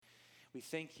We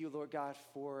thank you, Lord God,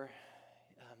 for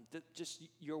just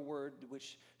your word,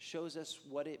 which shows us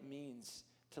what it means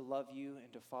to love you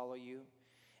and to follow you.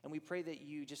 And we pray that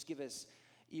you just give us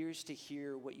ears to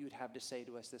hear what you would have to say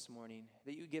to us this morning,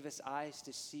 that you give us eyes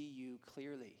to see you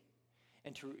clearly,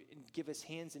 and to give us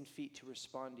hands and feet to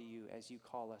respond to you as you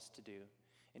call us to do.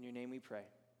 In your name we pray.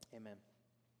 Amen.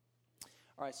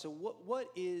 All right, so what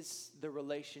is the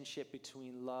relationship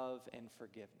between love and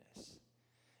forgiveness?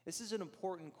 This is an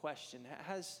important question. It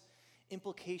has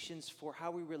implications for how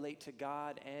we relate to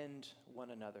God and one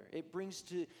another. It brings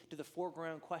to the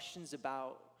foreground questions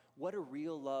about what a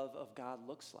real love of God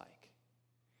looks like.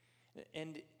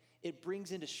 And it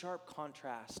brings into sharp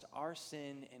contrast our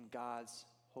sin and God's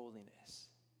holiness.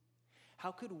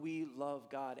 How could we love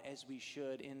God as we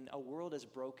should in a world as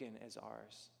broken as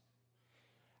ours?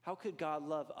 How could God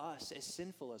love us as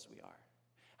sinful as we are?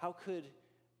 How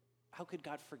could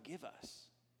God forgive us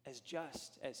as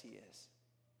just as he is?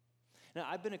 Now,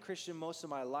 I've been a Christian most of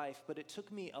my life, but it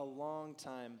took me a long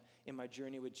time in my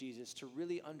journey with Jesus to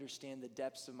really understand the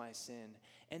depths of my sin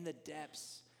and the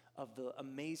depths of the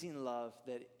amazing love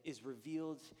that is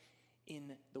revealed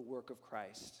in the work of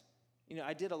Christ. You know,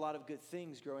 I did a lot of good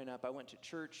things growing up. I went to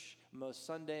church most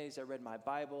Sundays. I read my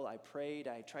Bible. I prayed.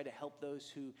 I tried to help those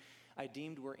who I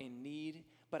deemed were in need.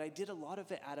 But I did a lot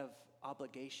of it out of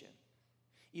obligation,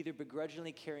 either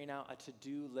begrudgingly carrying out a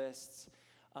to-do lists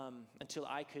until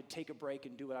I could take a break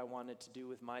and do what I wanted to do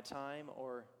with my time,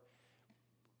 or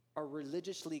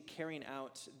religiously carrying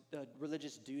out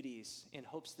religious duties in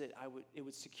hopes that it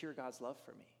would secure God's love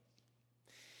for me.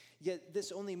 Yet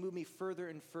this only moved me further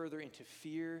and further into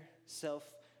fear,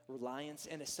 self-reliance,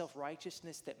 and a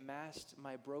self-righteousness that masked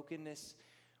my brokenness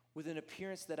with an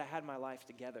appearance that I had my life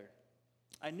together.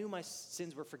 I knew my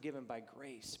sins were forgiven by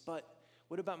grace, but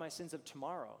what about my sins of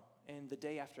tomorrow and the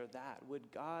day after that?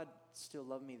 Would God still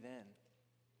love me then?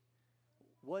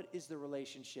 What is the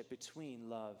relationship between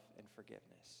love and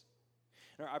forgiveness?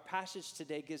 And our passage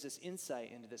today gives us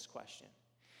insight into this question.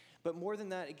 But more than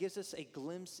that, it gives us a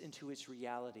glimpse into its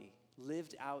reality,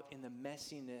 lived out in the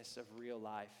messiness of real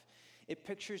life. It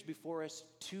pictures before us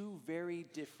two very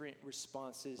different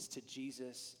responses to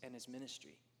Jesus and his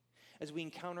ministry, as we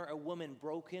encounter a woman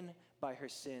broken by her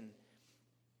sin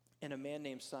and a man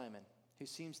named Simon, who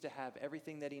seems to have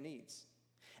everything that he needs.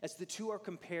 As the two are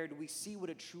compared, we see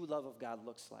what a true love of God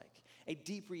looks like. A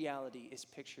deep reality is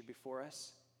pictured before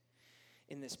us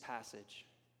in this passage,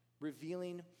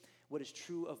 revealing what is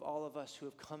true of all of us who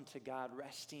have come to God,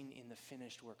 resting in the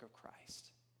finished work of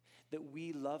Christ, that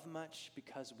we love much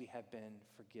because we have been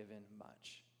forgiven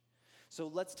much. So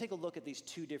let's take a look at these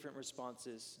two different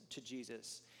responses to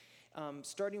Jesus,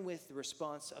 starting with the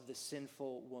response of the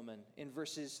sinful woman in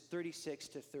verses 36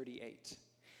 to 38.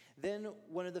 Then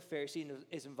one of the Pharisees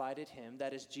invited him,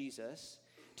 that is Jesus,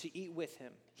 to eat with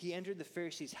him. He entered the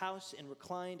Pharisee's house and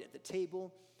reclined at the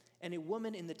table, and a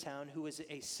woman in the town who was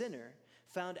a sinner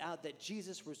found out that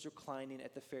Jesus was reclining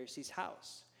at the Pharisee's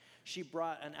house. She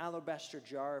brought an alabaster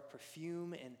jar of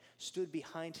perfume and stood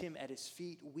behind him at his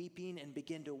feet, weeping, and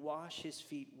began to wash his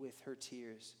feet with her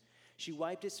tears. She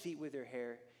wiped his feet with her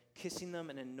hair, kissing them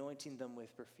and anointing them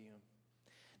with perfume.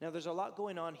 Now, there's a lot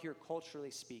going on here culturally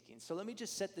speaking. So let me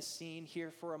just set the scene here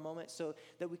for a moment so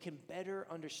that we can better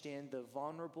understand the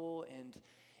vulnerable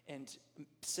and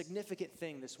significant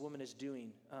thing this woman is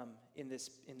doing in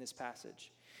this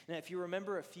passage. Now, if you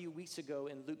remember a few weeks ago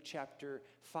in Luke chapter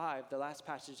 5, the last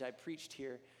passage I preached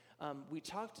here, we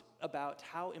talked about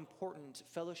how important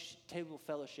table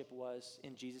fellowship was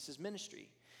in Jesus' ministry.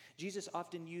 Jesus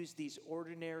often used these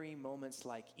ordinary moments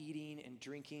like eating and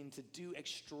drinking to do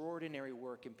extraordinary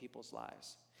work in people's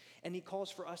lives. And he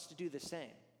calls for us to do the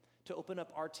same, to open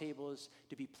up our tables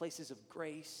to be places of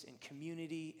grace and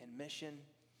community and mission.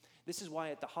 This is why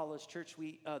at the Hollis Church,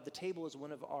 the table is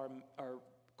one of our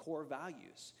core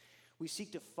values. We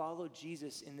seek to follow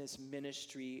Jesus in this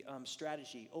ministry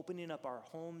strategy, opening up our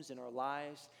homes and our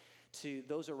lives to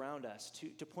those around us,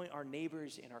 to point our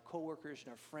neighbors and our coworkers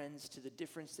and our friends to the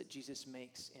difference that Jesus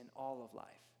makes in all of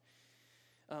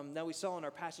life. Now, we saw in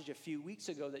our passage a few weeks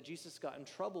ago that Jesus got in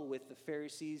trouble with the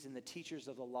Pharisees and the teachers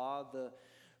of the law, the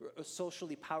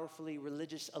socially powerfully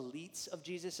religious elites of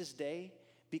Jesus' day,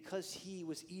 because he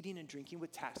was eating and drinking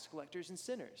with tax collectors and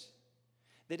sinners.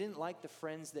 They didn't like the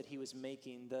friends that he was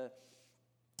making,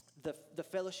 the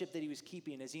fellowship that he was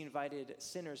keeping as he invited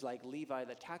sinners like Levi,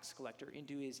 the tax collector,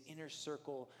 into his inner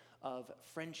circle of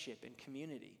friendship and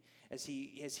community as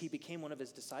he became one of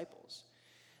his disciples.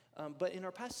 But in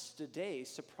our passage today,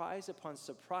 surprise upon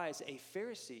surprise, a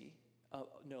Pharisee,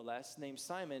 no less, named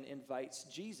Simon, invites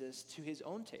Jesus to his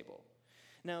own table.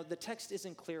 Now, the text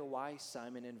isn't clear why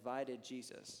Simon invited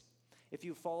Jesus. If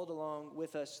you followed along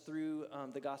with us through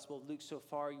the Gospel of Luke so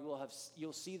far,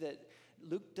 you'll see that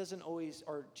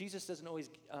Jesus doesn't always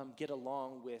get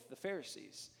along with the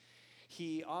Pharisees.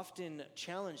 He often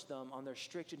challenged them on their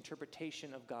strict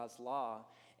interpretation of God's law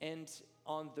and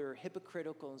on their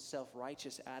hypocritical and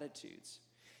self-righteous attitudes.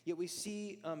 Yet we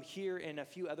see here in a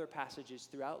few other passages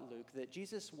throughout Luke that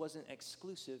Jesus wasn't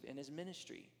exclusive in his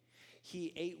ministry.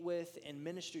 He ate with and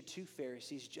ministered to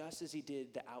Pharisees just as he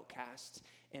did the outcasts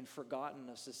and forgotten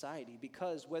of society,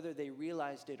 because whether they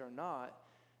realized it or not,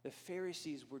 the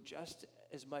Pharisees were just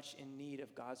as much in need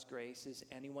of God's grace as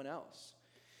anyone else.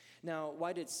 Now,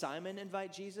 why did Simon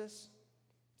invite Jesus?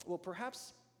 Well,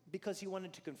 perhaps because he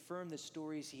wanted to confirm the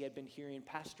stories he had been hearing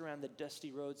passed around the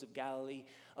dusty roads of Galilee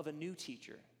of a new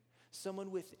teacher,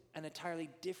 someone with an entirely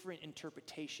different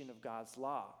interpretation of God's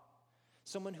law,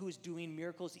 someone who is doing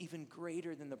miracles even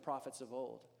greater than the prophets of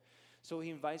old. So he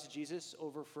invites Jesus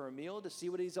over for a meal to see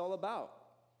what he's all about.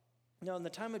 Now, in the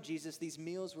time of Jesus, these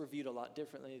meals were viewed a lot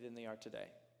differently than they are today.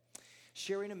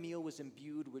 Sharing a meal was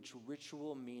imbued with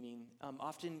ritual meaning,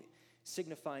 often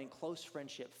signifying close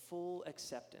friendship, full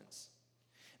acceptance.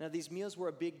 Now, these meals were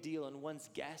a big deal, and one's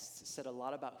guests said a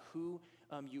lot about who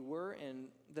you were and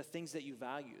the things that you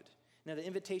valued. Now, the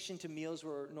invitation to meals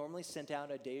were normally sent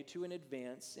out a day or two in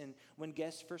advance, and when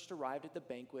guests first arrived at the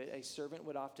banquet, a servant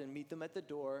would often meet them at the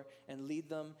door and lead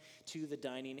them to the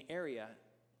dining area.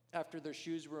 After their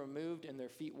shoes were removed and their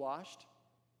feet washed,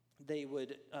 they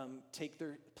would take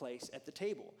their place at the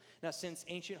table. Now, since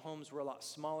ancient homes were a lot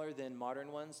smaller than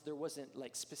modern ones, there wasn't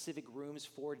like specific rooms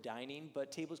for dining,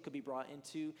 but tables could be brought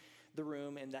into the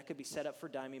room, and that could be set up for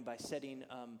dining by setting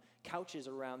couches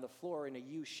around the floor in a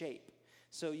U shape.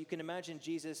 So you can imagine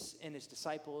Jesus and his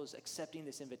disciples accepting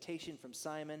this invitation from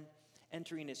Simon,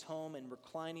 entering his home and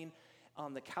reclining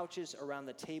on the couches around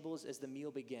the tables as the meal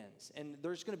begins. And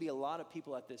there's going to be a lot of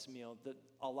people at this meal.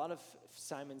 A lot of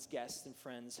Simon's guests and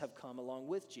friends have come along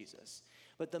with Jesus.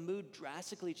 But the mood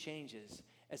drastically changes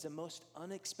as a most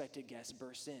unexpected guest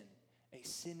bursts in, a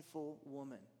sinful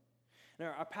woman.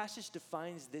 Now, our passage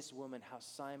defines this woman how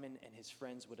Simon and his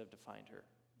friends would have defined her,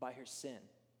 by her sin.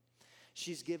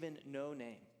 She's given no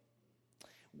name.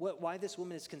 Why this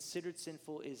woman is considered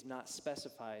sinful is not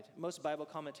specified. Most Bible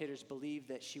commentators believe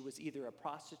that she was either a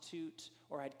prostitute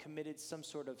or had committed some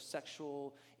sort of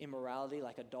sexual immorality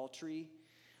like adultery.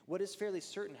 What is fairly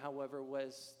certain, however,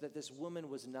 was that this woman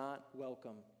was not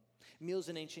welcome. Meals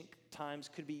in ancient times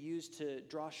could be used to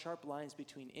draw sharp lines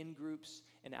between in-groups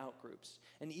and out-groups.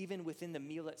 And even within the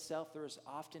meal itself, there was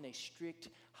often a strict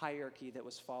hierarchy that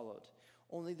was followed.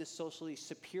 Only the socially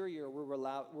superior were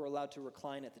allowed to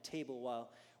recline at the table,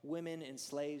 while women and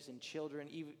slaves and children,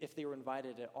 even if they were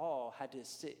invited at all, had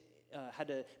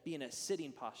to be in a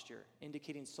sitting posture,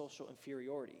 indicating social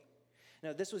inferiority.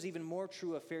 Now, this was even more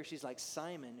true of Pharisees like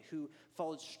Simon, who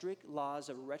followed strict laws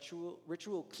of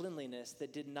ritual cleanliness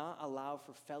that did not allow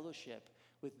for fellowship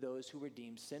with those who were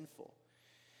deemed sinful.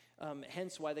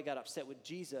 Hence why they got upset with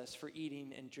Jesus for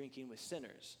eating and drinking with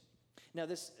sinners. Now,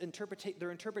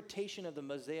 their interpretation of the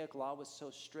Mosaic law was so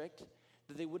strict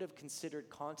that they would have considered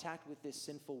contact with this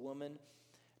sinful woman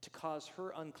to cause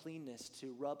her uncleanness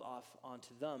to rub off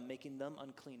onto them, making them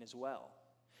unclean as well.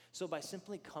 So by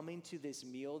simply coming to this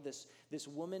meal, this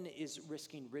woman is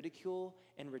risking ridicule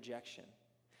and rejection.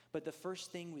 But the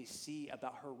first thing we see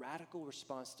about her radical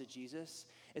response to Jesus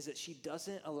is that she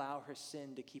doesn't allow her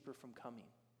sin to keep her from coming.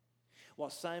 While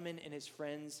Simon and his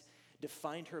friends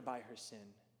defined her by her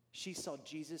sin, she saw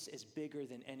Jesus as bigger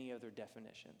than any other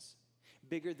definitions,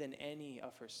 bigger than any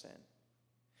of her sin.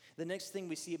 The next thing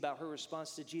we see about her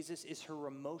response to Jesus is her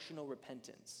emotional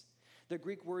repentance. The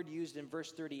Greek word used in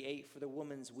verse 38 for the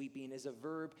woman's weeping is a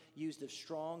verb used of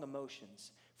strong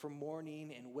emotions, for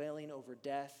mourning and wailing over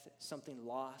death, something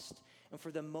lost, and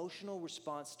for the emotional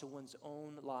response to one's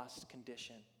own lost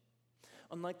condition.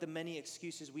 Unlike the many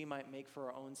excuses we might make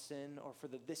for our own sin or for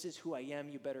the "this is who I am,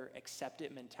 you better accept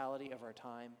it" mentality of our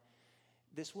time,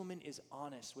 this woman is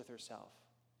honest with herself.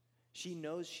 She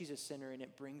knows she's a sinner, and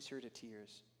it brings her to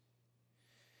tears.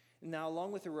 Now,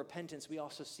 along with her repentance, we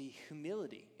also see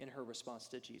humility in her response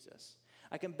to Jesus.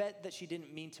 I can bet that she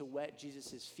didn't mean to wet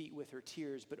Jesus' feet with her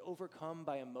tears, but overcome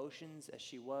by emotions as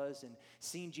she was and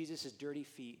seeing Jesus' dirty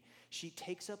feet, she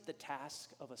takes up the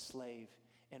task of a slave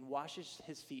and washes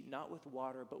his feet not with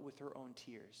water, but with her own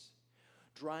tears,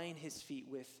 drying his feet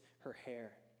with her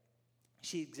hair.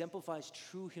 She exemplifies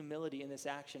true humility in this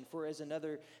action, for as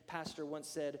another pastor once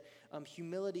said,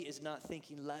 humility is not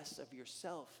thinking less of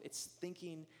yourself, it's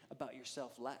thinking about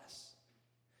yourself less.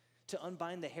 To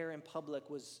unbind the hair in public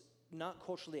was not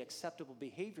culturally acceptable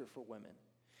behavior for women.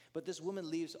 But this woman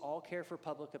leaves all care for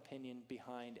public opinion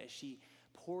behind as she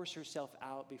pours herself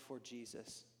out before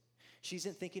Jesus. She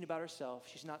isn't thinking about herself.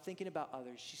 She's not thinking about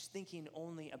others. She's thinking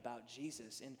only about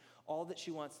Jesus and all that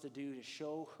she wants to do to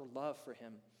show her love for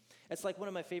him. It's like one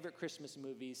of my favorite Christmas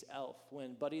movies, Elf,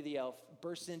 when Buddy the Elf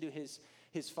bursts into his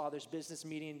father's business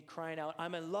meeting crying out,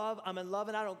 I'm in love,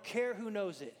 and I don't care who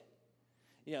knows it.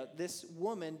 You know, this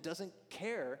woman doesn't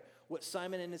care what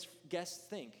Simon and his guests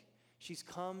think. She's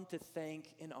come to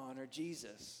thank and honor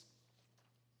Jesus.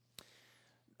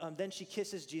 Then she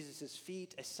kisses Jesus'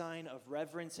 feet, a sign of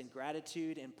reverence and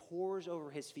gratitude, and pours over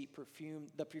his feet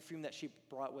the perfume that she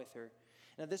brought with her.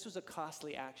 Now, this was a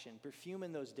costly action. Perfume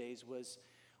in those days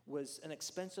was an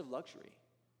expensive luxury.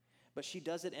 But she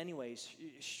does it anyways.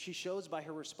 She shows by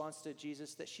her response to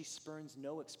Jesus that she spurns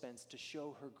no expense to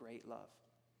show her great love.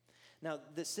 Now,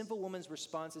 the simple woman's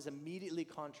response is immediately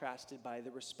contrasted by the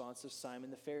response of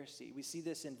Simon the Pharisee. We see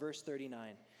this in verse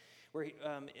 39,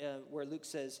 where Luke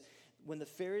says, when the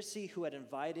Pharisee who had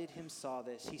invited him saw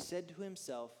this, he said to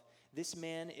himself, this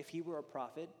man, if he were a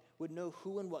prophet, would know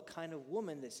who and what kind of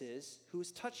woman this is who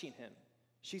is touching him.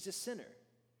 She's a sinner.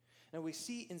 Now we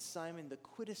see in Simon the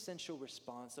quintessential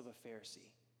response of a Pharisee,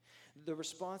 the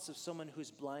response of someone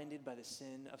who's blinded by the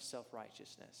sin of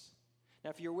self-righteousness. Now,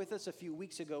 if you're with us a few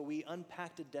weeks ago, we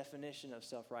unpacked a definition of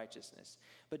self-righteousness.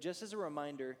 But just as a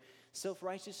reminder,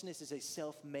 self-righteousness is a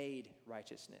self-made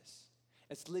righteousness.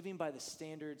 It's living by the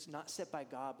standards not set by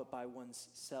God, but by one's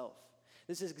self.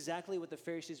 This is exactly what the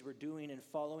Pharisees were doing in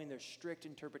following their strict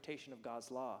interpretation of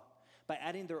God's law. By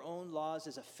adding their own laws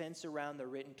as a fence around the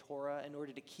written Torah in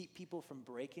order to keep people from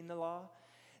breaking the law,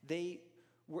 they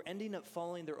were ending up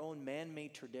following their own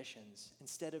man-made traditions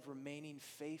instead of remaining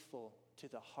faithful to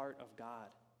the heart of God.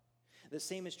 The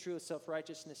same is true of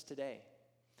self-righteousness today.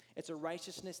 It's a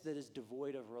righteousness that is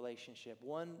devoid of relationship,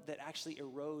 one that actually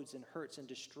erodes and hurts and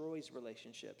destroys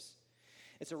relationships.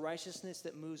 It's a righteousness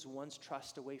that moves one's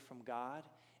trust away from God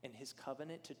and his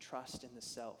covenant to trust in the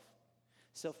self.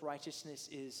 Self-righteousness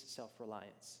is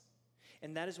self-reliance.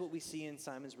 And that is what we see in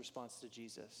Simon's response to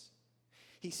Jesus.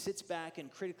 He sits back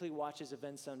and critically watches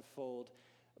events unfold,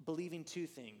 believing two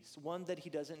things. One, that he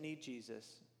doesn't need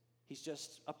Jesus.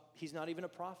 He's not even a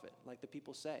prophet, like the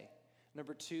people say.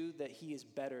 Number two, that he is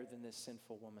better than this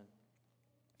sinful woman.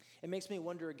 It makes me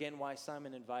wonder again why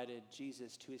Simon invited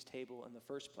Jesus to his table in the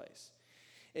first place.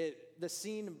 The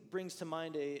scene brings to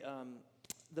mind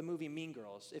the movie Mean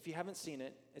Girls. If you haven't seen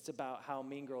it, it's about how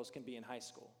mean girls can be in high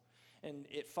school. And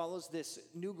it follows this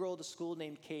new girl to school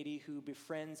named Katie who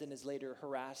befriends and is later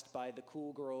harassed by the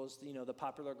cool girls, the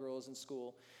popular girls in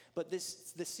school. But the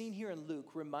scene here in Luke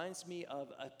reminds me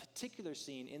of a particular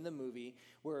scene in the movie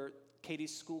where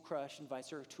Katie's school crush invites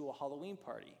her to a Halloween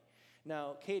party.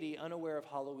 Now, Katie, unaware of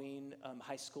Halloween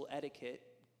high school etiquette,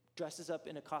 dresses up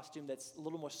in a costume that's a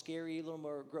little more scary, a little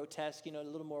more grotesque, a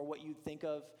little more what you'd think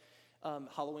of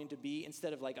Halloween to be,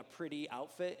 instead of like a pretty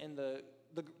outfit, and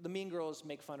the mean girls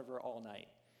make fun of her all night.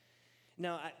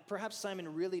 Now, perhaps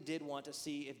Simon really did want to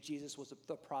see if Jesus was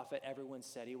the prophet everyone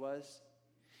said he was,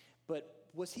 but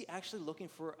was he actually looking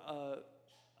for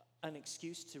an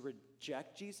excuse to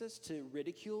reject Jesus, to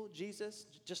ridicule Jesus,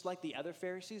 just like the other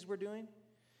Pharisees were doing?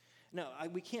 Now,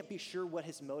 we can't be sure what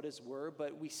his motives were,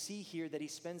 but we see here that he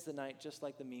spends the night just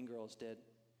like the mean girls did,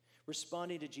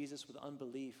 responding to Jesus with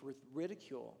unbelief, with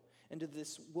ridicule, and to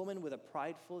this woman with a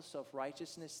prideful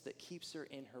self-righteousness that keeps her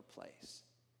in her place.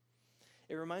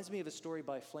 It reminds me of a story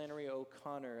by Flannery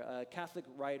O'Connor, a Catholic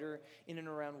writer in and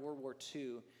around World War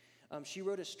II. She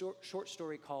wrote a short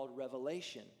story called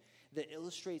Revelation that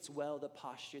illustrates well the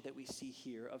posture that we see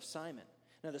here of Simon.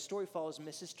 Now, the story follows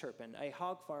Mrs. Turpin, a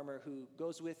hog farmer who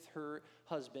goes with her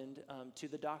husband to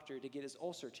the doctor to get his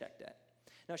ulcer checked at.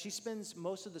 Now, she spends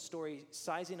most of the story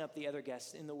sizing up the other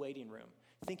guests in the waiting room,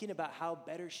 thinking about how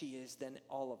better she is than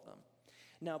all of them.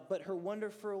 Now, but the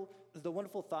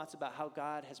wonderful thoughts about how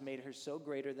God has made her so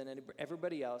greater than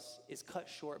everybody else is cut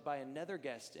short by another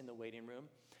guest in the waiting room,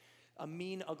 a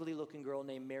mean, ugly-looking girl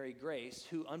named Mary Grace,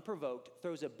 who, unprovoked,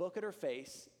 throws a book at her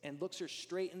face and looks her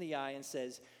straight in the eye and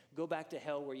says, "Go back to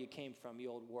hell where you came from,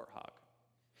 you old warthog."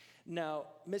 Now,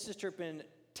 Mrs. Turpin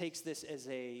takes this as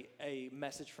a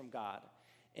message from God,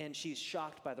 and she's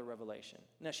shocked by the revelation.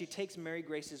 Now, she takes Mary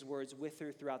Grace's words with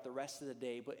her throughout the rest of the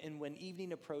day, and when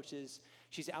evening approaches,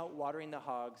 she's out watering the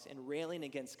hogs and railing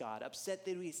against God, upset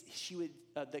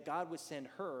that God would send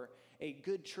her, a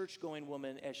good church-going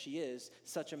woman as she is,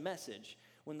 such a message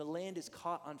when the land is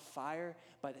caught on fire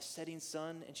by the setting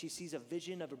sun, and she sees a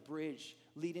vision of a bridge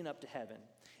leading up to heaven.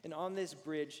 And on this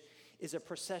bridge is a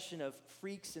procession of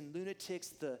freaks and lunatics,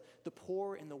 the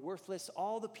poor and the worthless,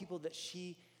 all the people that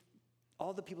she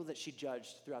all the people that she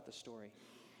judged throughout the story.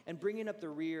 And bringing up the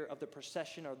rear of the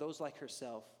procession are those like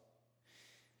herself.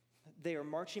 They are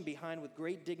marching behind with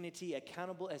great dignity,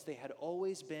 accountable as they had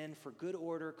always been for good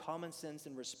order, common sense,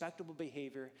 and respectable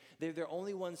behavior. They're the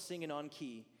only ones singing on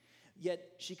key.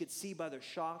 Yet she could see by their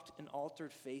shocked and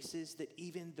altered faces that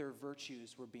even their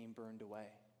virtues were being burned away.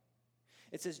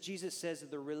 It says, Jesus says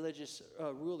of the religious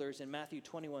rulers in Matthew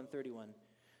 21:31,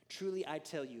 "Truly I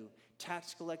tell you,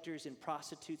 tax collectors and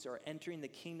prostitutes are entering the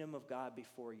kingdom of God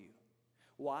before you."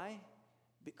 Why?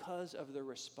 Because of their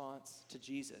response to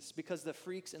Jesus. Because the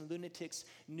freaks and lunatics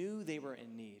knew they were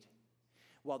in need,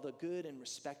 while the good and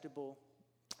respectable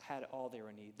had all they were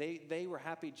in need. They were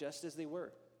happy just as they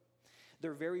were.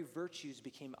 Their very virtues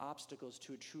became obstacles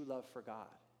to a true love for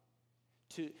God,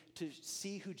 to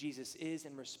see who Jesus is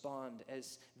and respond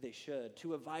as they should,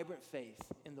 to a vibrant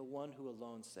faith in the one who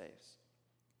alone saves.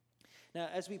 Now,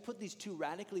 as we put these two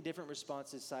radically different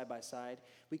responses side by side,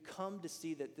 we come to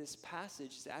see that this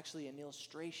passage is actually an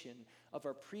illustration of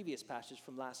our previous passage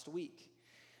from last week.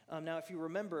 Now, if you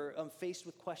remember, faced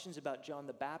with questions about John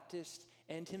the Baptist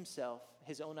and himself,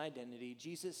 his own identity,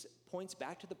 Jesus points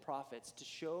back to the prophets to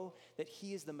show that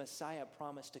he is the Messiah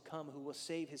promised to come who will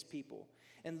save his people.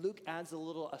 And Luke adds a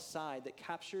little aside that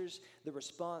captures the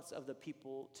response of the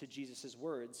people to Jesus'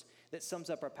 words that sums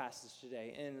up our passage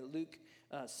today. In Luke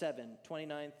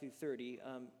 7:29 through 30,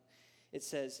 it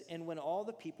says, "And when all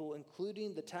the people,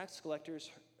 including the tax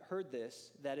collectors, heard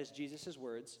this," that is Jesus'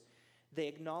 words, "they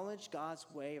acknowledged God's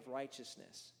way of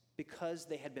righteousness because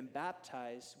they had been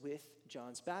baptized with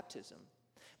John's baptism.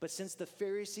 But since the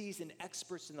Pharisees and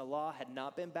experts in the law had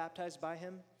not been baptized by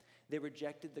him, they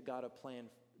rejected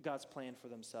God's plan for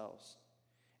themselves."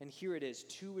 And here it is,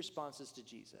 two responses to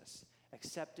Jesus: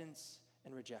 acceptance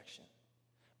and rejection,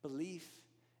 belief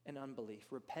and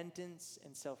unbelief, repentance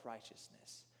and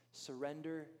self-righteousness,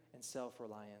 surrender and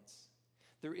self-reliance.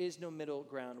 There is no middle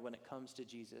ground when it comes to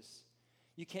Jesus.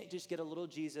 You can't just get a little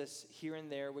Jesus here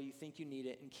and there where you think you need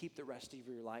it and keep the rest of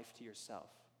your life to yourself.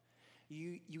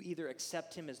 You either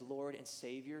accept him as Lord and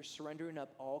Savior, surrendering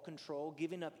up all control,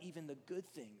 giving up even the good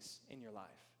things in your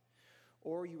life,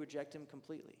 or you reject him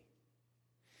completely.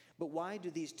 But why do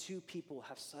these two people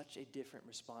have such a different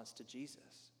response to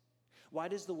Jesus? Why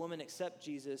does the woman accept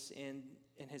Jesus in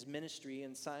his ministry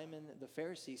and Simon the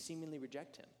Pharisee seemingly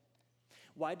reject him?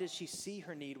 Why does she see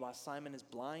her need while Simon is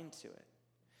blind to it?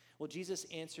 Well, Jesus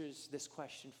answers this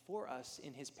question for us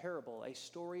in his parable, a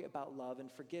story about love and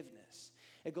forgiveness.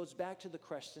 It goes back to the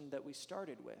question that we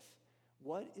started with.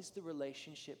 What is the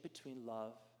relationship between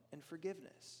love and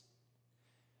forgiveness?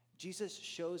 Jesus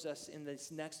shows us in these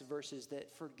next verses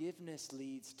that forgiveness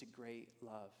leads to great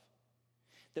love,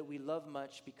 that we love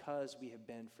much because we have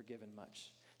been forgiven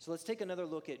much. So let's take another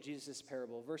look at Jesus'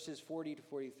 parable, verses 40 to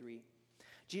 43.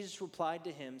 Jesus replied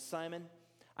to him, "Simon,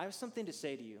 I have something to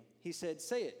say to you." He said,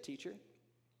 "Say it, teacher."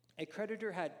 A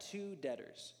creditor had two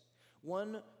debtors.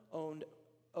 One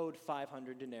owed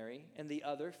 500 denarii and the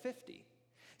other 50.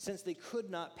 Since they could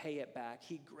not pay it back,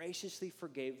 he graciously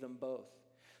forgave them both.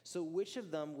 So which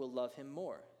of them will love him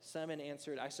more? Simon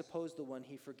answered, "I suppose the one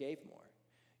he forgave more."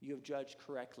 "You have judged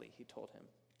correctly," he told him.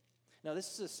 Now,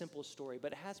 this is a simple story,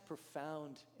 but it has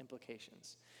profound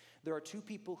implications. There are two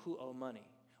people who owe money,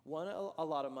 one a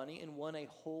lot of money and one a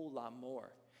whole lot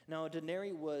more. Now, a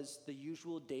denarii was the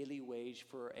usual daily wage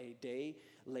for a day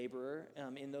laborer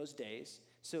in those days,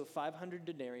 so 500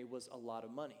 denarii was a lot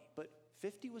of money, but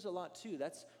 50 was a lot too.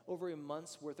 That's over a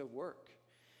month's worth of work.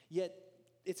 Yet,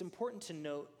 it's important to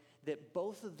note that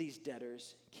both of these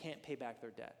debtors can't pay back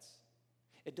their debts.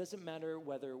 It doesn't matter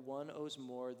whether one owes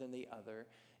more than the other.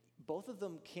 Both of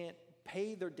them can't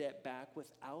pay their debt back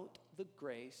without the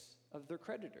grace of their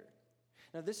creditor.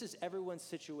 Now, this is everyone's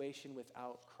situation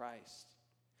without Christ.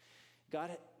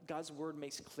 God's word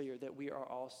makes clear that we are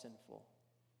all sinful,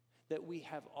 that we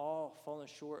have all fallen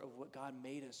short of what God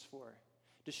made us for,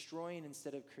 destroying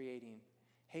instead of creating,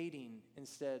 hating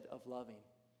instead of loving.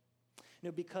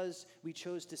 Because we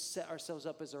chose to set ourselves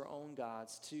up as our own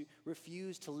gods, to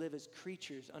refuse to live as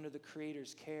creatures under the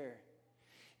Creator's care,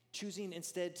 choosing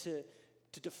instead to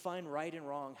define right and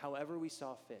wrong however we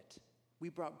saw fit, we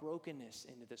brought brokenness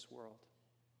into this world.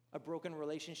 A broken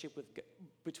relationship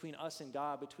between us and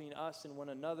God, between us and one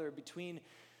another, between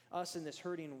us and this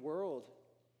hurting world.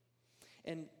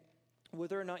 And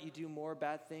whether or not you do more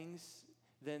bad things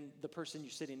than the person you're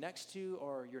sitting next to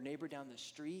or your neighbor down the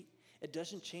street, it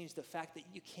doesn't change the fact that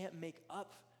you can't make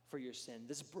up for your sin.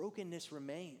 This brokenness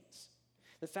remains.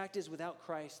 The fact is, without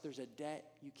Christ, there's a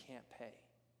debt you can't pay.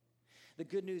 The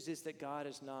good news is that God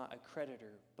is not a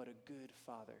creditor, but a good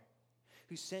Father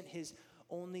who sent his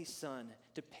only Son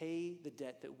to pay the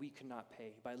debt that we could not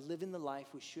pay by living the life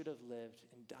we should have lived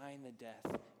and dying the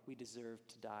death we deserved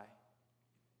to die.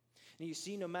 And you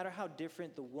see, no matter how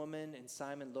different the woman and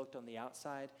Simon looked on the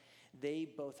outside, they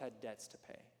both had debts to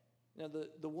pay. Now,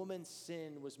 the woman's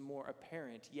sin was more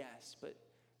apparent, yes, but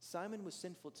Simon was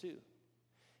sinful too.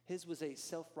 His was a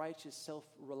self-righteous,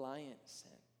 self-reliant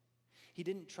sin. He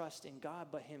didn't trust in God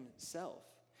but himself.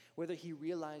 Whether he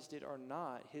realized it or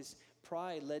not, his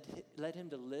pride led him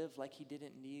to live like he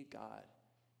didn't need God,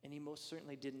 and he most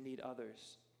certainly didn't need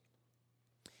others.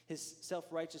 His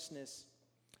self-righteousness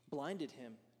blinded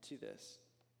him to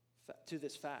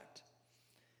this fact.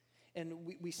 And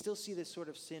we still see this sort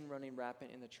of sin running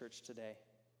rampant in the church today.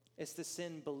 It's the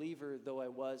sin, believer though I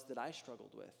was, that I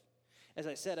struggled with. As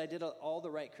I said, I did all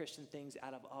the right Christian things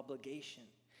out of obligation,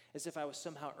 as if I was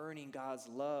somehow earning God's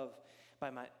love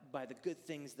by the good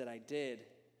things that I did.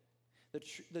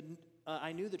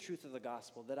 I knew the truth of the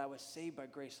gospel, that I was saved by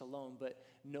grace alone, but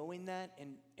knowing that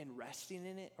and resting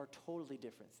in it are totally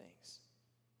different things.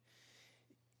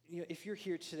 If you're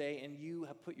here today and you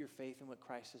have put your faith in what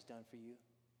Christ has done for you,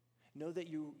 know that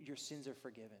your sins are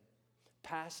forgiven.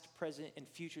 Past, present, and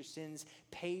future sins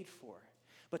paid for.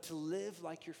 But to live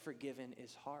like you're forgiven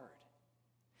is hard.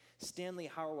 Stanley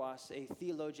Hauerwas, a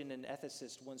theologian and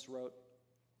ethicist, once wrote,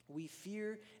 "We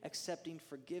fear accepting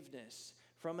forgiveness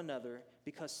from another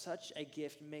because such a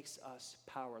gift makes us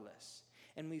powerless,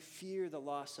 and we fear the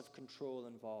loss of control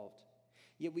involved.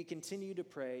 Yet we continue to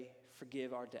pray,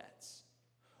 forgive our debts.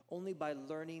 Only by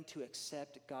learning to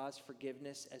accept God's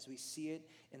forgiveness as we see it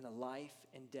in the life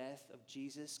and death of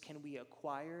Jesus can we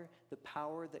acquire the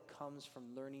power that comes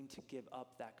from learning to give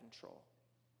up that control.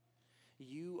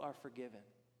 You are forgiven.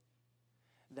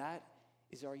 That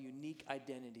is our unique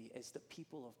identity as the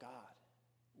people of God.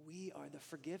 We are the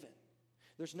forgiven.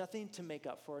 There's nothing to make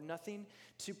up for, nothing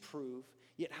to prove,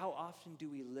 yet how often do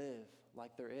we live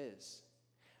like there is?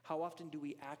 How often do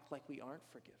we act like we aren't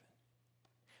forgiven?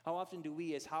 How often do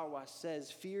we, as Hauerwas says,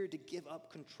 fear to give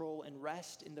up control and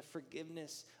rest in the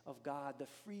forgiveness of God, the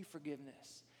free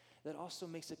forgiveness that also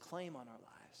makes a claim on our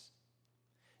lives?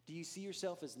 Do you see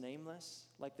yourself as nameless,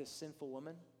 like this sinful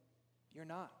woman? You're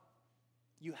not.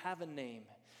 You have a name.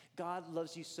 God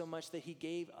loves you so much that he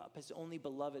gave up his only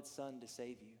beloved Son to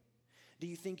save you. Do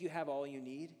you think you have all you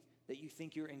need? That you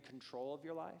think you're in control of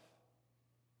your life?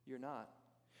 You're not.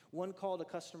 One call to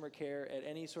customer care at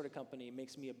any sort of company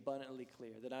makes me abundantly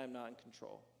clear that I am not in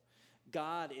control.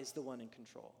 God is the one in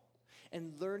control.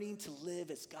 And learning to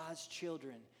live as God's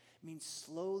children means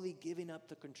slowly giving up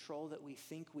the control that we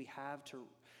think we have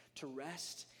to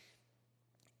rest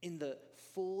in the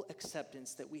full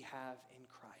acceptance that we have in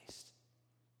Christ.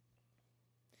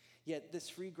 Yet this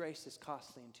free grace is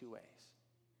costly in two ways.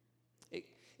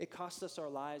 It costs us our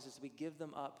lives as we give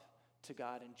them up to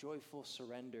God in joyful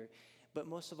surrender. But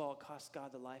most of all, it costs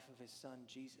God the life of his Son,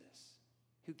 Jesus,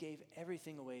 who gave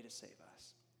everything away to save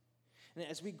us. And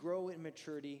as we grow in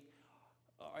maturity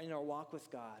in our walk with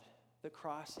God, the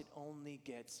cross, it only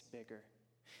gets bigger.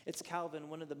 It's Calvin,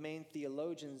 one of the main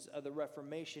theologians of the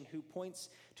Reformation, who points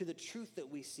to the truth that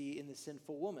we see in the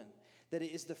sinful woman, that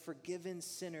it is the forgiven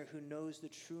sinner who knows the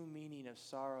true meaning of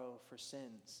sorrow for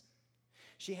sins.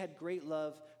 She had great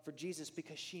love for Jesus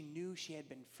because she knew she had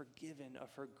been forgiven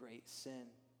of her great sin.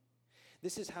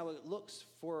 This is how it looks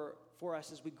for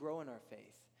us as we grow in our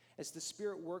faith. As the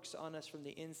Spirit works on us from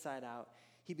the inside out,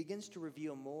 he begins to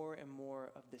reveal more and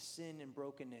more of the sin and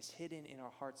brokenness hidden in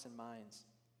our hearts and minds.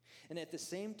 And at the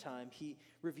same time, he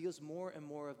reveals more and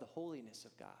more of the holiness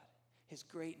of God, his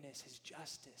greatness, his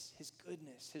justice, his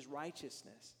goodness, his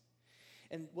righteousness.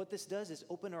 And what this does is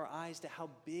open our eyes to how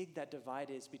big that divide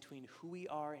is between who we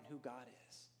are and who God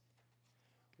is.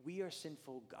 We are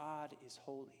sinful, God is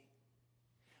holy.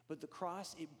 But the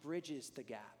cross, it bridges the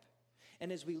gap.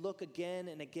 And as we look again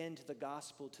and again to the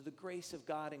gospel, to the grace of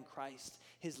God in Christ,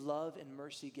 his love and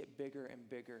mercy get bigger and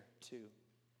bigger too.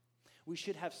 We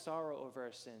should have sorrow over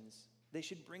our sins. They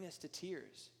should bring us to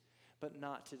tears, but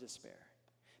not to despair,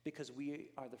 because we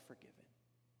are the forgiven.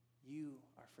 You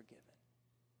are forgiven.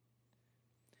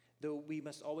 Though we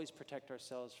must always protect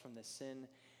ourselves from the sin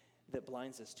that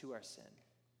blinds us to our sin.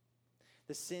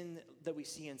 The sin that we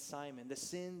see in Simon, the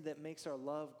sin that makes our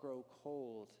love grow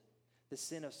cold, the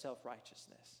sin of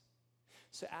self-righteousness.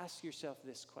 So ask yourself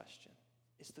this question: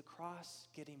 is the cross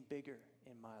getting bigger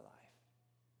in my life?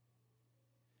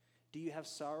 Do you have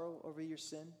sorrow over your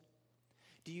sin?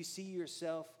 Do you see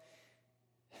yourself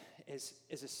as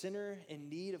a sinner in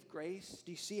need of grace?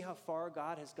 Do you see how far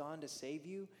God has gone to save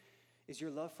you? Is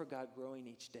your love for God growing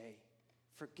each day?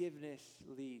 Forgiveness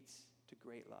leads to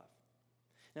great love.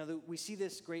 Now, we see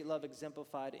this great love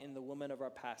exemplified in the woman of our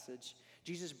passage.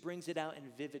 Jesus brings it out in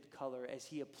vivid color as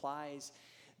he applies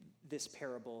this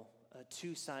parable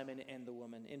to Simon and the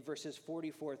woman. In verses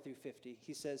 44 through 50,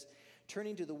 he says,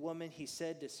 turning to the woman, he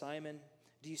said to Simon,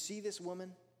 do you see this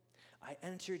woman? I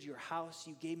entered your house.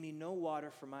 You gave me no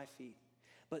water for my feet,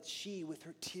 but she, with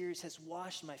her tears, has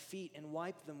washed my feet and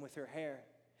wiped them with her hair.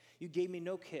 You gave me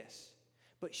no kiss,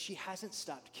 but she hasn't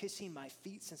stopped kissing my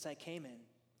feet since I came in.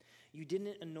 You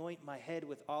didn't anoint my head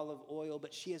with olive oil,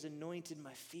 but she has anointed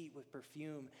my feet with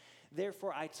perfume.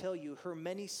 Therefore, I tell you, her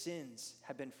many sins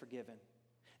have been forgiven.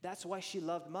 That's why she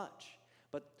loved much.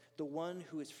 But the one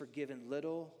who is forgiven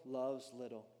little loves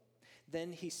little.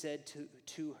 Then he said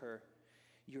to her,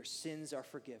 your sins are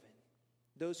forgiven.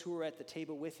 Those who were at the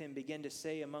table with him began to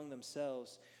say among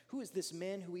themselves, who is this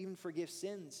man who even forgives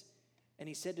sins? And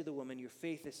he said to the woman, your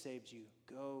faith has saved you.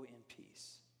 Go in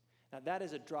peace. Now that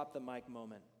is a drop the mic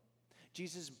moment.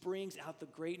 Jesus brings out the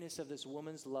greatness of this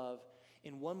woman's love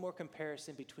in one more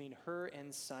comparison between her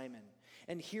and Simon.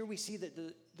 And here we see that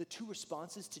the two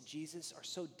responses to Jesus are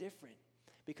so different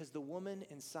because the woman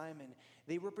and Simon,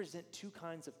 they represent two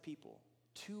kinds of people,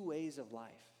 two ways of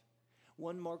life.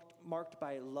 One marked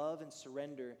by love and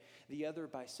surrender, the other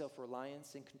by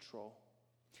self-reliance and control.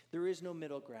 There is no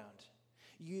middle ground.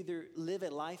 You either live a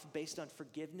life based on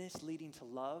forgiveness leading to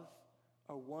love,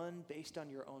 or one based on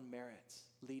your own merits,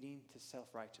 leading to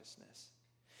self-righteousness.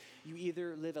 You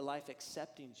either live a life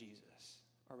accepting Jesus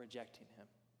or rejecting him.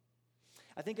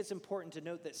 I think it's important to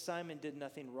note that Simon did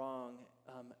nothing wrong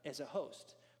as a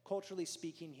host. Culturally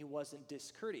speaking, he wasn't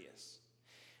discourteous.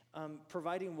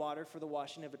 Providing water for the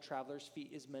washing of a traveler's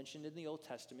feet is mentioned in the Old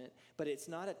Testament, but it's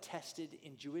not attested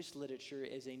in Jewish literature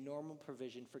as a normal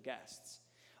provision for guests.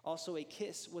 Also, a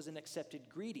kiss was an accepted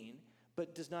greeting,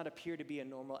 but does not appear to be a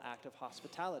normal act of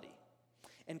hospitality.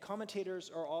 And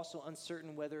commentators are also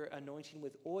uncertain whether anointing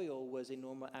with oil was a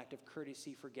normal act of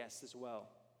courtesy for guests as well.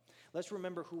 Let's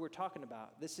remember who we're talking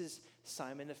about. This is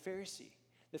Simon the Pharisee.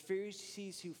 The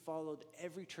Pharisees who followed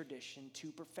every tradition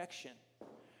to perfection.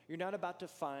 You're not about to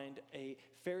find a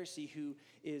Pharisee who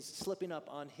is slipping up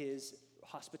on his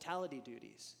hospitality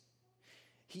duties.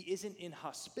 He isn't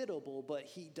inhospitable, but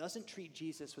he doesn't treat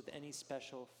Jesus with any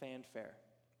special fanfare.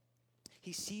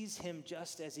 He sees him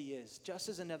just as he is, just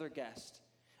as another guest,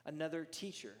 another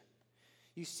teacher.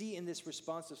 You see this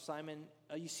response in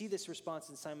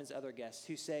Simon's other guests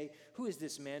who say, who is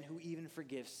this man who even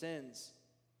forgives sins?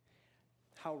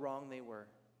 How wrong they were.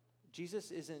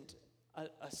 Jesus isn't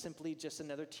simply just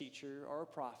another teacher or a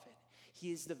prophet.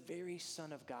 He is the very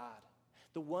Son of God,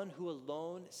 the one who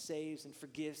alone saves and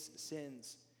forgives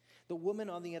sins. The woman,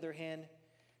 on the other hand,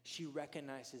 she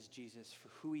recognizes Jesus for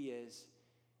who he is,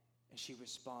 and she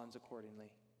responds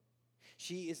accordingly.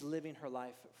 She is living her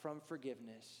life from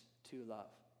forgiveness to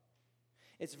love.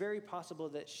 It's very possible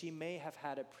that she may have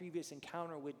had a previous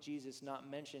encounter with Jesus not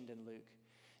mentioned in Luke.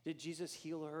 Did Jesus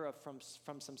heal her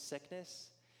from some sickness?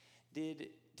 Did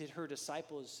her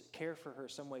disciples care for her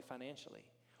some way financially?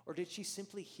 Or did she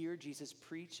simply hear Jesus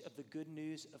preach of the good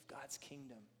news of God's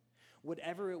kingdom?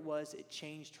 Whatever it was, it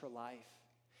changed her life.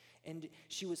 And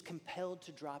she was compelled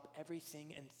to drop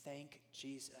everything and thank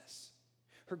Jesus.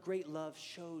 Her great love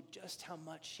showed just how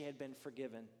much she had been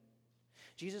forgiven.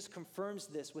 Jesus confirms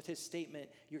this with his statement,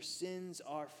 your sins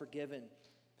are forgiven,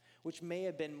 which may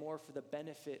have been more for the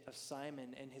benefit of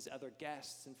Simon and his other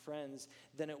guests and friends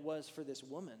than it was for this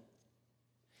woman.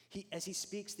 As he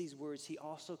speaks these words, he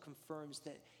also confirms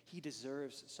that he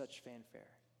deserves such fanfare.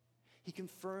 He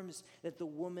confirms that the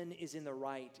woman is in the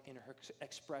right in her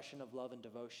expression of love and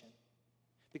devotion,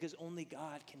 because only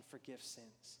God can forgive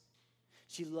sins.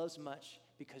 She loves much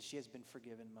because she has been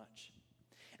forgiven much.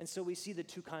 And so we see the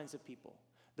two kinds of people,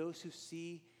 those who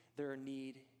see their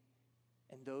need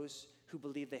and those who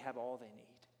believe they have all they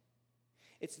need.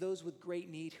 It's those with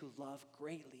great need who love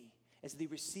greatly as they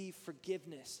receive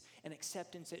forgiveness and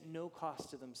acceptance at no cost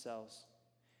to themselves.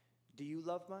 Do you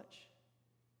love much?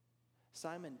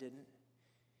 Simon didn't.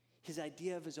 His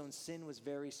idea of his own sin was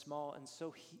very small, and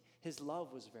so his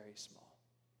love was very small.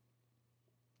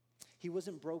 He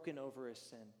wasn't broken over his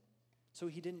sin, so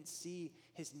he didn't see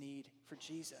his need for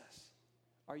Jesus.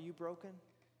 Are you broken?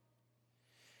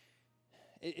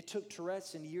 It took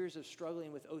Tourette's and years of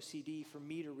struggling with OCD for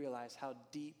me to realize how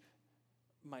deep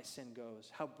my sin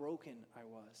goes, how broken I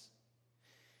was.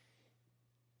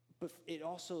 But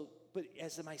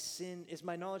as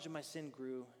my knowledge of my sin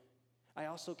grew, I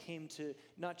also came to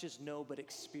not just know, but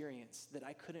experience that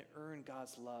I couldn't earn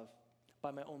God's love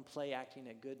by my own play acting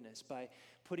at goodness, by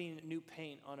putting new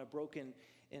paint on a broken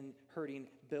and hurting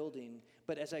building.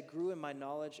 But as I grew in my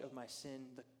knowledge of my sin,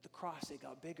 the cross, it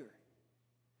got bigger.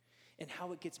 and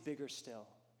how it gets bigger still.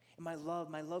 And my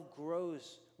love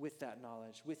grows with that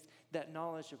knowledge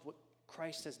of what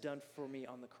Christ has done for me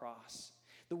on the cross.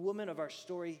 The woman of our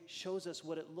story shows us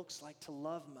what it looks like to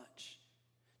love much,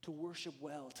 to worship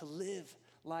well, to live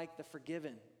like the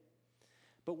forgiven.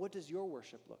 But what does your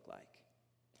worship look like?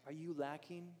 Are you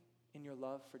lacking in your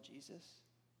love for Jesus?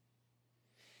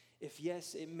 If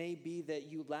yes, it may be that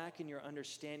you lack in your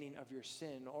understanding of your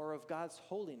sin or of God's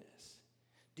holiness.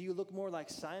 Do you look more like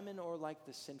Simon or like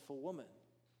the sinful woman?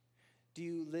 Do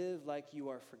you live like you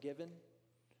are forgiven,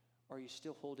 or are you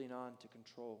still holding on to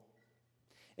control?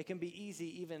 It can be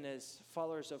easy, even as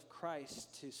followers of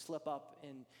Christ, to slip up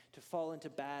and to fall into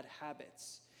bad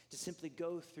habits, to simply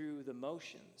go through the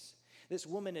motions. This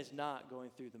woman is not going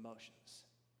through the motions.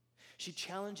 She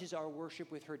challenges our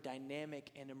worship with her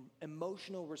dynamic and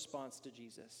emotional response to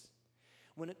Jesus.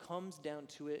 When it comes down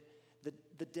to it,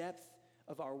 the depth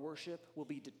of our worship will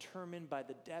be determined by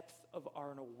the depth of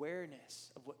our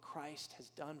awareness of what Christ has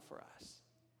done for us.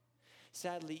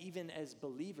 Sadly, even as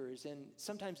believers, and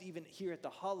sometimes even here at the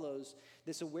Hollows,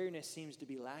 this awareness seems to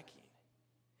be lacking.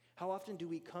 How often do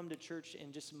we come to church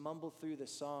and just mumble through the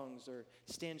songs or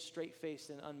stand straight-faced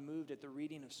and unmoved at the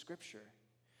reading of Scripture?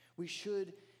 We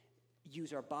should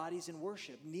use our bodies in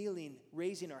worship, kneeling,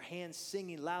 raising our hands,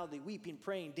 singing loudly, weeping,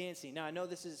 praying, dancing. Now, I know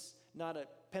this is not a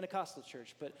Pentecostal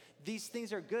church, but these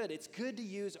things are good. It's good to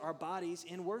use our bodies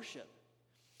in worship.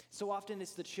 So often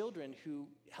it's the children who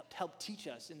help teach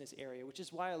us in this area, which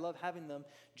is why I love having them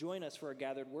join us for a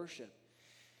gathered worship.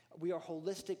 We are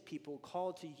holistic people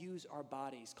called to use our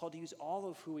bodies, called to use all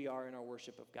of who we are in our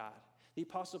worship of God. The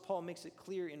Apostle Paul makes it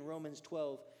clear in Romans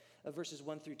 12, verses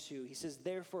 1 through 2. He says,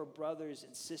 "Therefore, brothers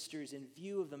and sisters, in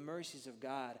view of the mercies of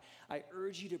God, I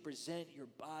urge you to present your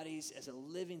bodies as a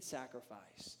living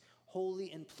sacrifice,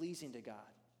 holy and pleasing to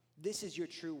God. This is your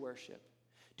true worship.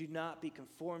 Do not be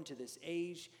conformed to this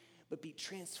age, but be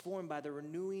transformed by the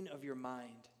renewing of your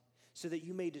mind, so that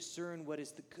you may discern what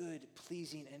is the good,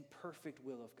 pleasing, and perfect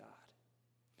will of God."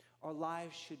 Our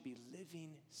lives should be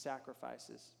living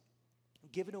sacrifices,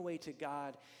 given away to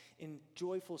God in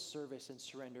joyful service and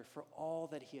surrender for all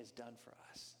that he has done for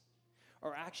us.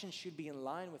 Our actions should be in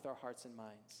line with our hearts and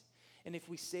minds. And if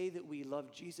we say that we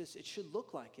love Jesus, it should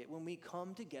look like it when we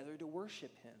come together to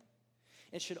worship him.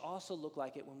 It should also look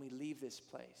like it when we leave this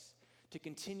place, to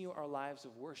continue our lives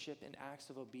of worship and acts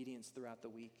of obedience throughout the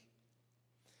week.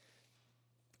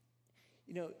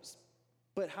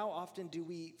 But how often do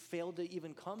we fail to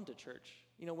even come to church?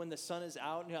 When the sun is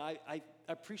out, I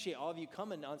appreciate all of you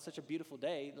coming on such a beautiful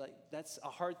day. Like, that's a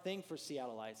hard thing for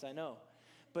Seattleites, I know.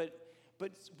 But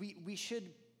we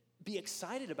should be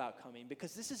excited about coming,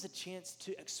 because this is a chance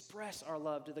to express our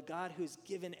love to the God who's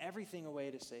given everything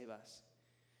away to save us.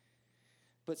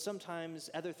 But sometimes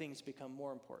other things become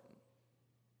more important.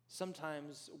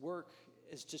 Sometimes work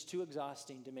is just too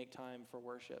exhausting to make time for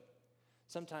worship.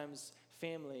 Sometimes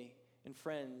family and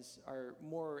friends are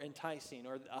more enticing,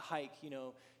 or a hike,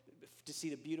 to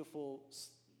see the beautiful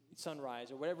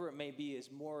sunrise or whatever it may be is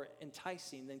more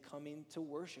enticing than coming to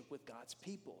worship with God's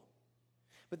people.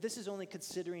 But this is only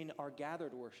considering our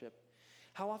gathered worship.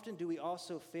 How often do we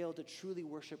also fail to truly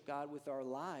worship God with our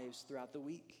lives throughout the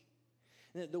week?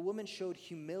 The woman showed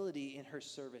humility in her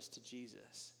service to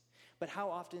Jesus. But how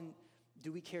often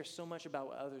do we care so much about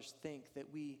what others think that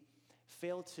we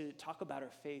fail to talk about our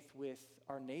faith with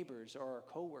our neighbors or our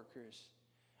coworkers?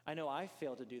 I know I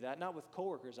fail to do that, not with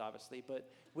coworkers, obviously, but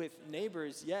with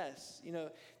neighbors, yes.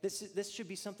 This should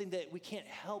be something that we can't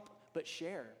help but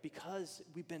share, because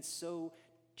we've been so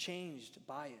changed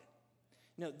by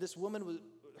it. This woman,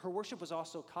 her worship was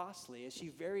also costly, as she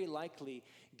very likely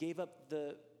gave up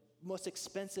the most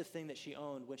expensive thing that she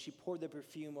owned when she poured the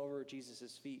perfume over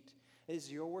Jesus' feet.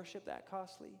 Is your worship that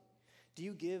costly? Do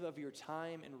you give of your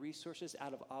time and resources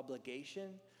out of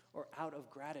obligation or out of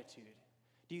gratitude?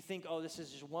 Do you think, this is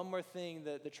just one more thing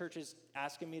that the church is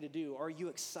asking me to do? Or are you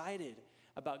excited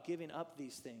about giving up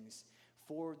these things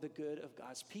for the good of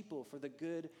God's people, for the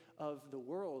good of the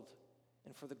world,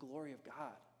 and for the glory of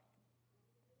God?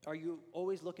 Are you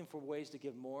always looking for ways to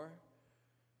give more?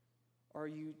 Or are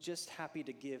you just happy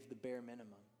to give the bare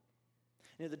minimum?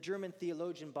 The German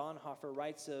theologian Bonhoeffer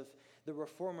writes of the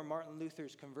reformer Martin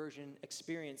Luther's conversion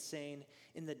experience, saying,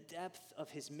 "In the depth of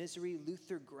his misery,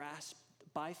 Luther grasped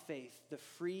by faith the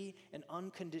free and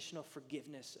unconditional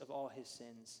forgiveness of all his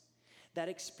sins. That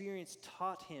experience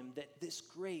taught him that this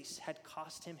grace had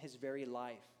cost him his very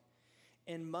life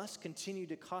and must continue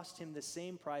to cost him the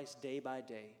same price day by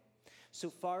day. So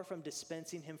far from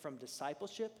dispensing him from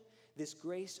discipleship, this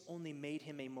grace only made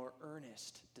him a more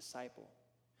earnest disciple.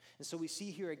 And so we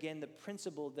see here again the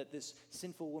principle that this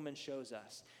sinful woman shows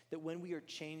us, that when we are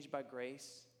changed by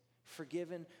grace,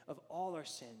 forgiven of all our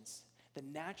sins, the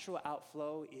natural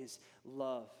outflow is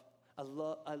love, a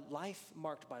life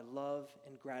marked by love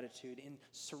and gratitude, in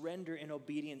surrender and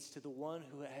obedience to the one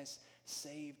who has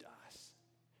saved us.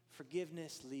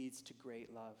 Forgiveness leads to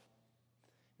great love.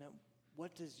 Now,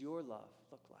 what does your love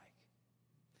look like?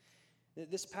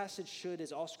 This passage should,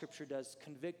 as all Scripture does,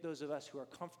 convict those of us who are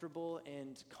comfortable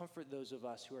and comfort those of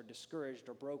us who are discouraged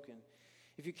or broken.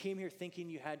 If you came here thinking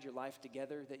you had your life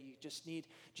together, that you just need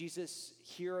Jesus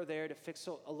here or there to fix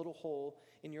a little hole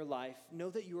in your life, know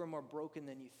that you are more broken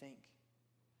than you think.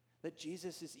 That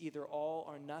Jesus is either all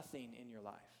or nothing in your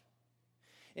life.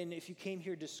 And if you came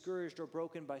here discouraged or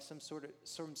broken by some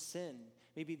sin,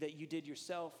 maybe that you did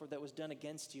yourself or that was done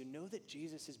against you, know that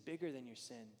Jesus is bigger than your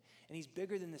sin. And he's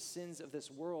bigger than the sins of this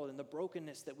world and the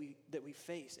brokenness that we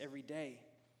face every day.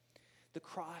 The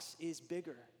cross is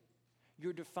bigger.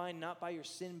 You're defined not by your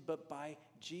sin, but by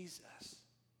Jesus.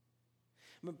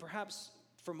 But perhaps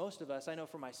for most of us, I know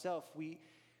for myself,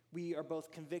 we are both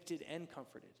convicted and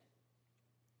comforted.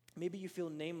 Maybe you feel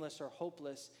nameless or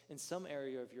hopeless in some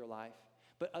area of your life,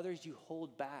 but others you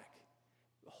hold back.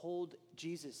 Hold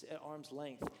Jesus at arm's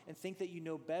length and think that you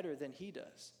know better than he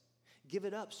does. Give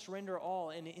it up, surrender all,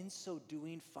 and in so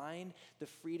doing, find the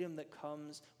freedom that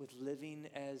comes with living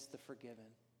as the forgiven,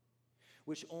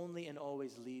 which only and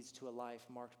always leads to a life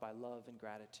marked by love and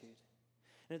gratitude.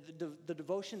 And the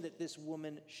devotion that this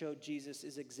woman showed Jesus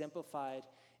is exemplified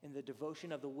in the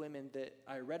devotion of the women that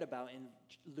I read about in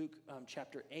Luke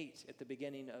chapter 8 at the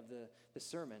beginning of the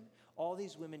sermon. All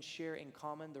these women share in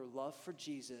common their love for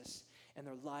Jesus and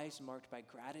their lives marked by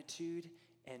gratitude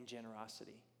and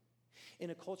generosity. In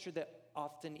a culture that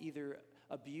often either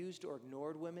abused or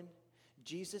ignored women,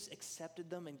 Jesus accepted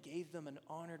them and gave them an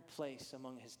honored place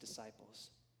among his disciples.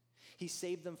 He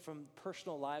saved them from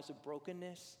personal lives of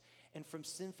brokenness and from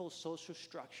sinful social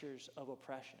structures of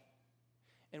oppression.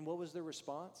 And what was their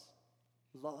response?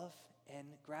 Love and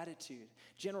gratitude,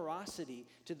 generosity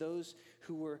to those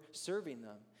who were serving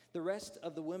them. The rest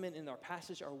of the women in our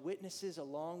passage are witnesses,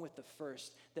 along with the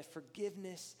first, that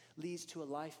forgiveness leads to a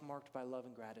life marked by love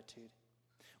and gratitude.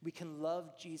 We can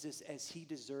love Jesus as he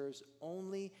deserves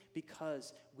only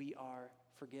because we are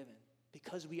forgiven,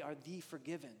 because we are the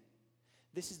forgiven.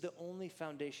 This is the only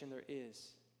foundation there is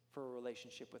for a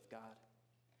relationship with God.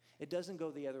 It doesn't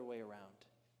go the other way around.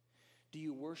 Do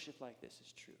you worship like this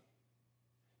is true?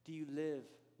 Do you live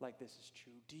like this is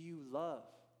true? Do you love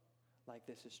like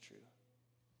this is true?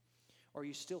 Or are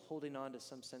you still holding on to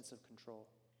some sense of control?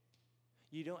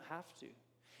 You don't have to.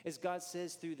 As God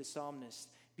says through the psalmist,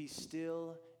 be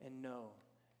still and know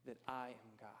that I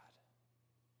am God.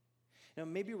 Now,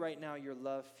 maybe right now your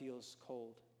love feels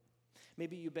cold.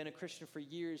 Maybe you've been a Christian for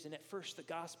years, and at first the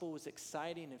gospel was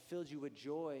exciting and filled you with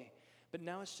joy, but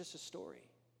now it's just a story.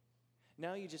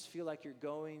 Now you just feel like you're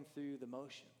going through the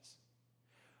motions.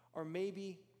 Or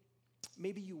maybe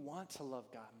you want to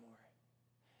love God more,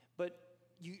 but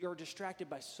you're distracted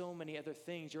by so many other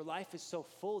things. Your life is so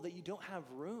full that you don't have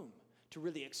room to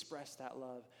really express that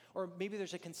love. Or maybe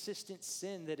there's a consistent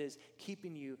sin that is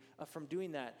keeping you from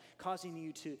doing that, causing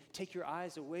you to take your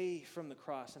eyes away from the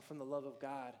cross and from the love of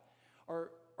God. Or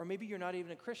maybe you're not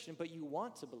even a Christian, but you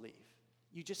want to believe.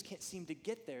 You just can't seem to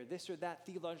get there. This or that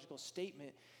theological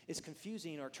statement is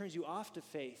confusing or turns you off to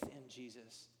faith in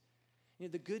Jesus. You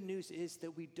know, the good news is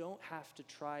that we don't have to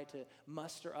try to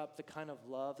muster up the kind of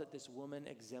love that this woman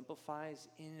exemplifies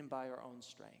in and by our own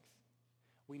strength.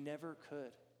 We never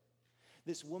could.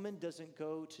 This woman doesn't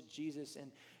go to Jesus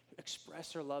and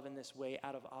express her love in this way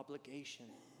out of obligation.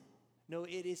 No,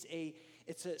 it's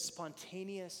a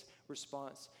spontaneous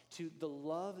response to the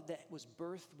love that was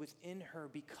birthed within her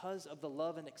because of the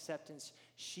love and acceptance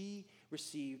she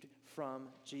received from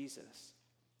Jesus.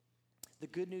 The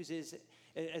good news is,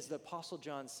 as the Apostle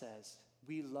John says,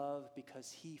 we love because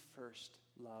he first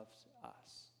loved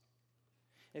us.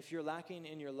 If you're lacking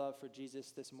in your love for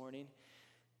Jesus this morning,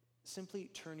 simply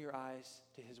turn your eyes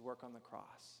to his work on the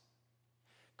cross.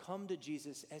 Come to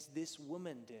Jesus as this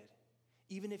woman did,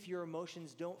 even if your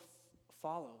emotions don't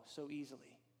follow so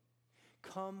easily.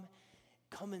 Come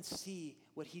and see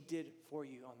what he did for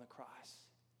you on the cross.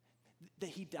 That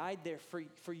he died there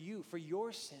for you, for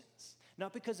your sins.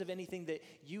 Not because of anything that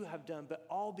you have done, but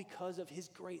all because of his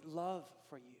great love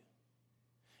for you.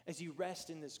 As you rest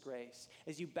in this grace,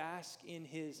 as you bask in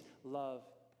his love,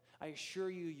 I assure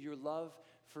you, your love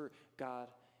for God,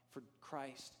 for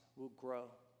Christ, will grow.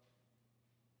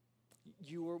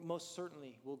 You most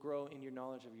certainly will grow in your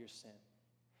knowledge of your sin.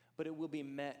 but it will be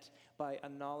met by a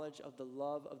knowledge of the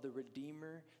love of the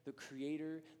Redeemer, the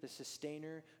Creator, the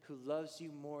Sustainer, who loves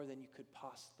you more than you could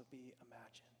possibly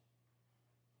imagine.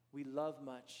 We love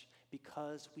much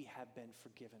because we have been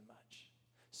forgiven much.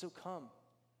 So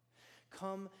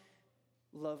come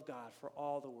love God for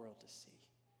all the world to see.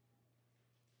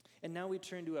 And now we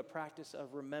turn to a practice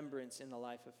of remembrance in the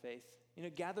life of faith.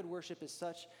 Gathered worship is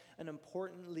such an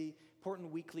important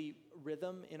weekly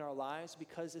rhythm in our lives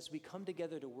because as we come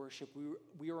together to worship,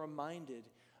 we are reminded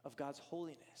of God's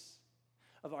holiness,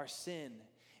 of our sin,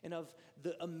 and of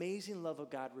the amazing love of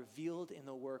God revealed in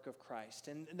the work of Christ.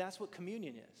 And that's what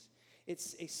communion is.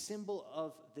 It's a symbol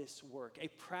of this work, a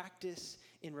practice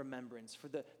in remembrance. For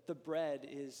the bread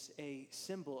is a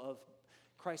symbol of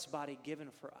Christ's body given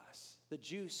for us. The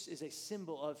juice is a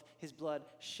symbol of his blood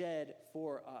shed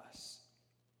for us.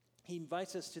 He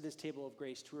invites us to this table of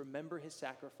grace to remember his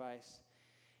sacrifice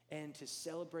and to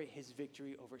celebrate his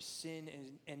victory over sin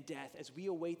and death as we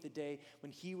await the day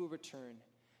when he will return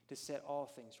to set all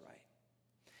things right.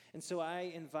 And so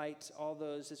I invite all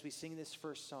those, as we sing this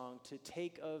first song, to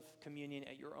take of communion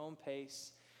at your own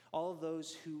pace. All of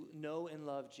those who know and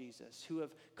love Jesus, who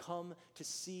have come to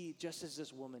see, just as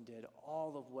this woman did,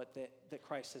 all of what that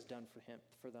Christ has done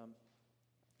for them.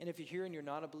 And if you're here and you're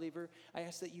not a believer, I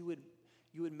ask that you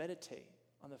would meditate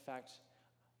on the fact,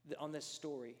 on this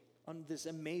story, on this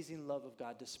amazing love of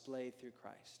God displayed through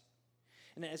Christ.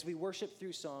 And as we worship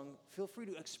through song, feel free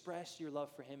to express your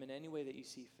love for him in any way that you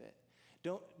see fit.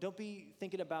 Don't be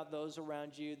thinking about those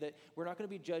around you. That we're not going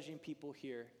to be judging people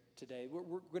here today.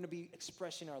 We're going to be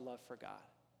expressing our love for God.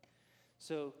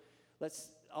 So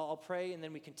I'll pray, and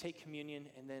then we can take communion,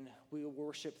 and then we will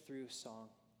worship through song.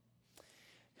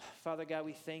 Father God,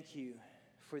 we thank you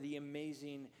for the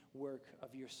amazing work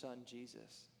of your Son,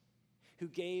 Jesus, who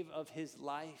gave of his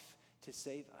life to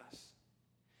save us.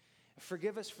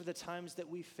 Forgive us for the times that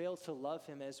we fail to love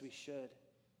him as we should.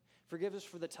 Forgive us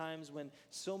for the times when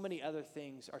so many other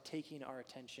things are taking our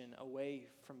attention away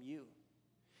from you.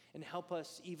 And help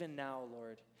us even now,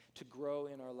 Lord, to grow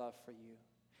in our love for you.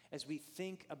 As we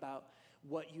think about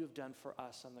what you have done for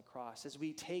us on the cross, as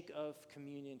we take of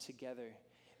communion together,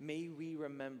 may we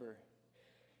remember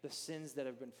the sins that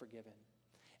have been forgiven.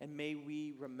 And may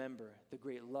we remember the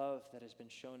great love that has been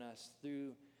shown us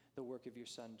through the work of your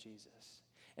Son, Jesus.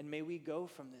 And may we go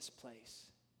from this place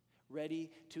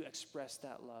ready to express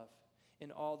that love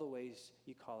in all the ways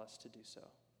you call us to do so.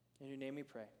 In your name we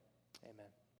pray.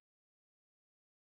 Amen.